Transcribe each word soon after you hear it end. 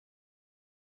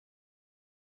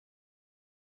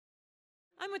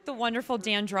I'm with the wonderful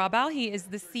Dan Drawbaugh. He is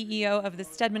the CEO of the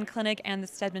Steadman Clinic and the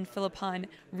Steadman Philippon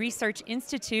Research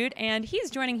Institute, and he is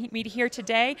joining me here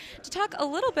today to talk a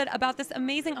little bit about this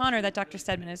amazing honor that Dr.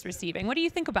 Steadman is receiving. What do you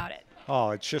think about it? Oh,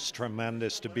 it's just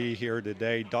tremendous to be here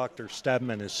today. Dr.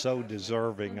 Steadman is so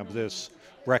deserving of this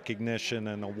recognition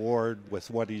and award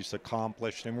with what he's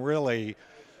accomplished and really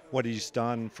what he's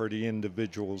done for the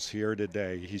individuals here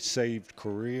today. He's saved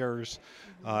careers,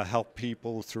 helped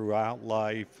people throughout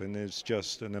life, and is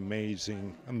just an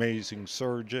amazing, amazing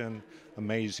surgeon,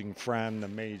 amazing friend,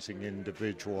 amazing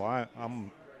individual.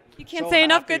 You can't so say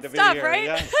enough happy good to be stuff, here. right?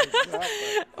 Yes, exactly.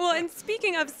 Well, and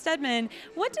speaking of Steadman,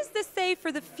 what does this say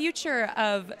for the future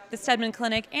of the Steadman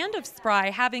Clinic and of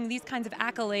SPRY having these kinds of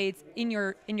accolades in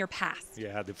your past?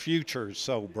 Yeah, the future is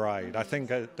so bright. I think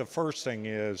the first thing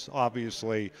is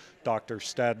obviously Dr.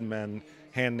 Steadman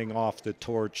handing off the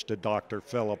torch to Dr.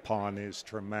 Philippon is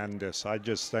tremendous. I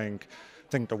just think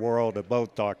the world of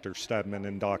both Dr. Steadman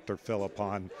and Dr.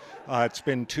 Philippon. It's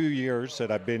been 2 years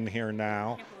that I've been here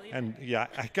now. And yeah,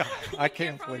 I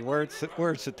can't believe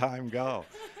where's the time go?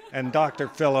 And Dr.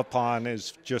 Philippon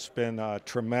has just been a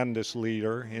tremendous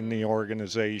leader in the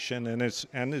organization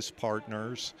and his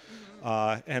partners.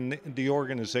 And the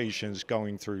organization is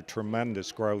going through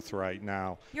tremendous growth right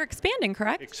now. You're expanding,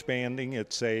 correct? Expanding.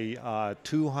 It's about a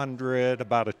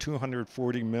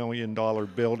 $240 million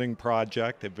building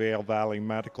project at Vail Valley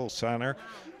Medical Center,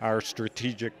 our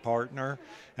strategic partner.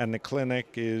 And the clinic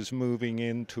is moving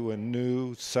into a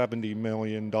new $70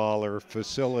 million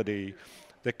facility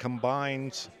that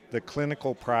combines the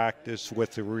clinical practice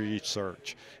with the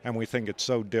research. And we think it's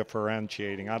so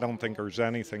differentiating. I don't think there's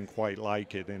anything quite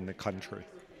like it in the country.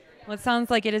 Well, it sounds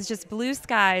like it is just blue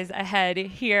skies ahead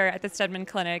here at the Steadman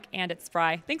Clinic and at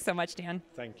SPRY. Thanks so much, Dan.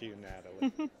 Thank you,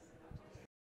 Natalie.